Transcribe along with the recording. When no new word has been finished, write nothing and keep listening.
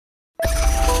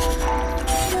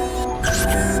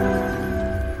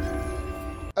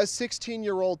A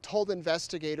 16-year-old told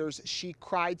investigators she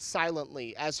cried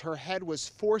silently as her head was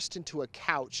forced into a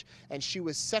couch and she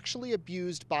was sexually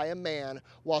abused by a man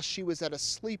while she was at a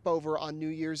sleepover on New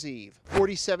Year's Eve.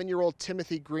 47-year-old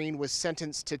Timothy Greene was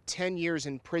sentenced to 10 years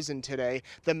in prison today,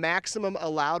 the maximum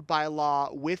allowed by law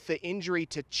with the injury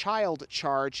to child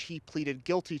charge he pleaded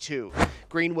guilty to.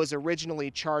 Greene was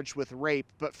originally charged with rape,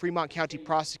 but Fremont County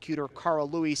Prosecutor Karl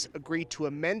Lewies agreed to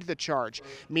amend the charge,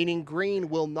 meaning Greene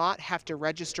will not have to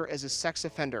register as a sex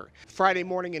offender. Friday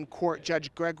morning in court,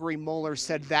 Judge Gregory Mueller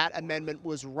said that amendment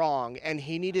was wrong and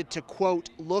he needed to, quote,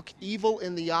 look evil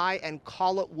in the eye and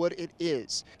call it what it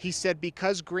is. He said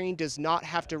because Greene does not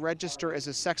have to register as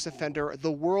a sex offender,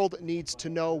 the world needs to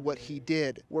know what he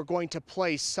did. We're going to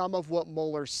play some of what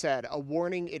Mueller said, a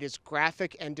warning it is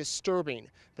graphic and disturbing,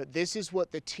 but this is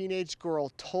what the teenage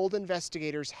girl told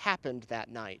investigators happened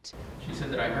that night. She said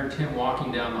that I heard Tim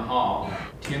walking down the hall.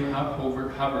 Tim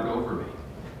hovered over me.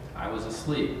 I was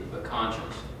asleep, but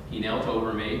conscious. He knelt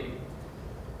over me,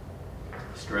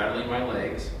 straddling my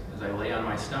legs as I lay on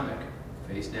my stomach,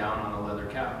 face down on a leather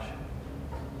couch.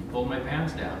 He pulled my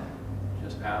pants down,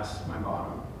 just past my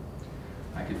bottom.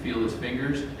 I could feel his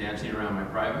fingers dancing around my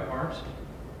private parts.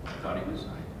 I thought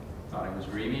I was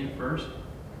dreaming at first.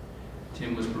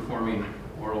 Tim was performing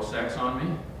oral sex on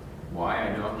me.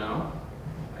 Why, I don't know.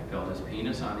 I felt his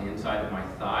penis on the inside of my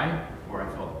thigh before I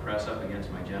felt it press up against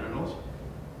my genitals.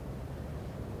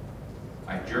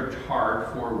 I jerked hard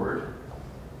forward,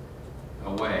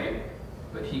 away,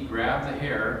 but he grabbed the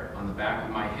hair on the back of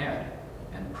my head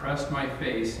and pressed my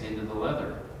face into the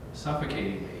leather,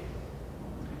 suffocating me.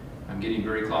 I'm getting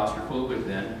very claustrophobic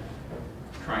then,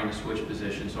 trying to switch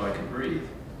positions so I could breathe.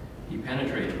 He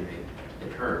penetrated me.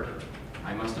 It hurt.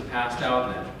 I must have passed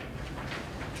out then.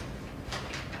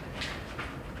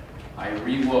 I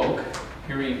re-woke,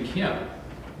 hearing Kim,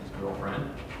 his girlfriend,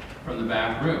 from the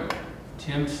back room.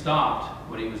 Tim stopped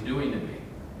what he was doing to me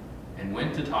and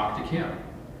went to talk to Kim.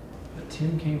 But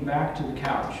Tim came back to the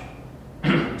couch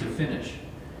to finish.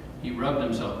 He rubbed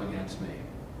himself against me.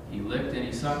 He licked and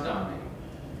he sucked on me,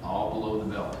 all below the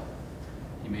belt.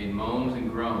 He made moans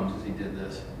and groans as he did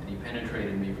this, and he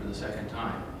penetrated me for the second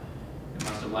time. It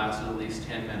must have lasted at least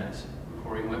 10 minutes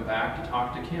before he went back to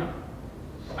talk to Kim.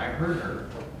 I heard her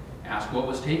ask what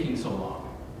was taking so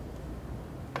long.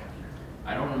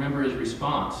 I don't remember his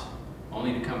response,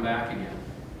 only to come back again.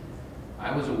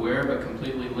 I was aware but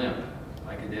completely limp,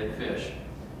 like a dead fish.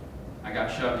 I got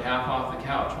shoved half off the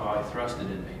couch while he thrusted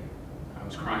in me. I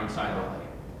was crying silently.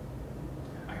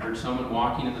 I heard someone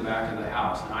walking in the back of the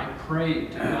house, and I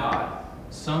prayed to God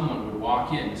someone would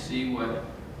walk in to see what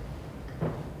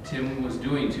Tim was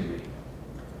doing to me.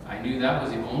 I knew that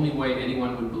was the only way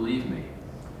anyone would believe me,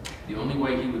 the only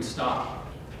way he would stop.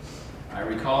 I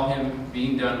recall him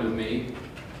being done with me,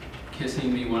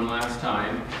 kissing me one last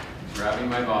time, grabbing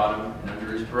my bottom, and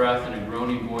under his breath in a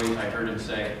groaning voice I heard him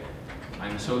say,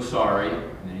 "I'm so sorry,"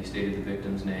 and then he stated the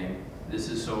victim's name. "This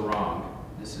is so wrong.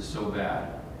 This is so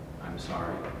bad. I'm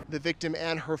sorry." The victim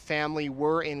and her family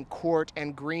were in court,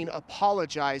 and Greene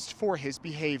apologized for his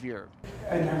behavior.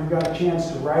 I never got a chance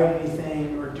to write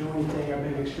anything or do anything. I've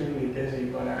been extremely busy,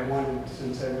 but I wanted,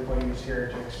 since everybody was here,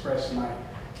 to express my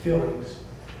feelings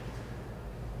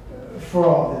for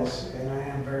all this, and I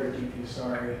am very deeply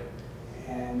sorry.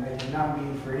 And I did not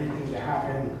mean for anything to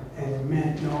happen, and it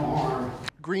meant no harm.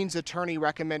 Greene's attorney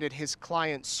recommended his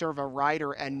client serve a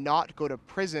rider and not go to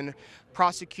prison.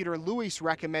 Prosecutor Lewies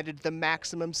recommended the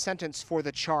maximum sentence for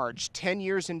the charge, 10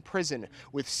 years in prison,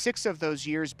 with 6 of those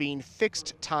years being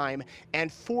fixed time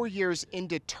and 4 years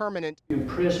indeterminate.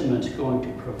 Imprisonment's going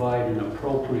to provide an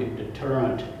appropriate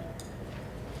deterrent,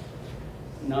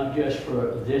 not just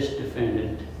for this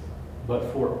defendant,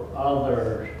 but for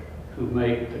others who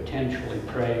may potentially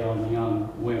prey on young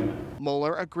women.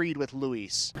 Mueller agreed with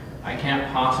Lewies. I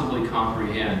can't possibly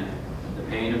comprehend the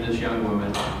pain of this young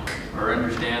woman or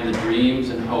understand the dreams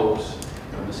and hopes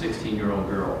of a 16-year-old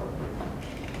girl.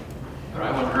 But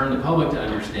I want her and the public to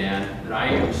understand that I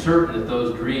am certain that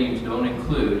those dreams don't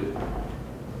include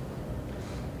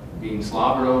being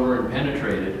slobbered over and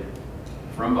penetrated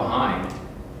from behind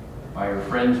by her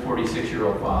friend's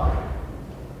 46-year-old father.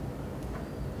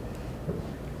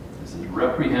 This is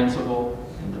reprehensible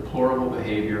and deplorable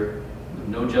behavior with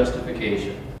no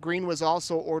justification. Greene was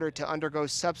also ordered to undergo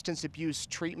substance abuse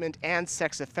treatment and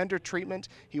sex offender treatment.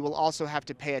 He will also have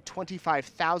to pay a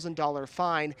 $25,000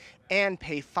 fine and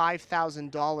pay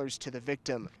 $5,000 to the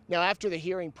victim. Now, after the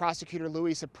hearing, Prosecutor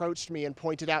Lewies approached me and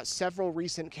pointed out several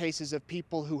recent cases of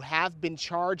people who have been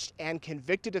charged and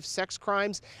convicted of sex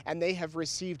crimes, and they have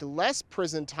received less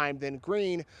prison time than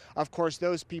Greene. Of course,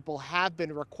 those people have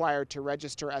been required to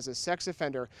register as a sex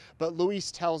offender, but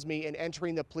Lewies tells me in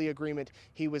entering the plea agreement,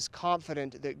 he was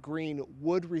confident that Greene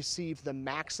would receive the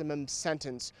maximum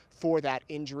sentence for that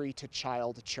injury to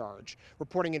child charge.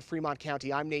 Reporting in Fremont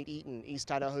County, I'm Nate Eaton,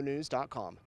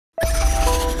 EastIdahoNews.com.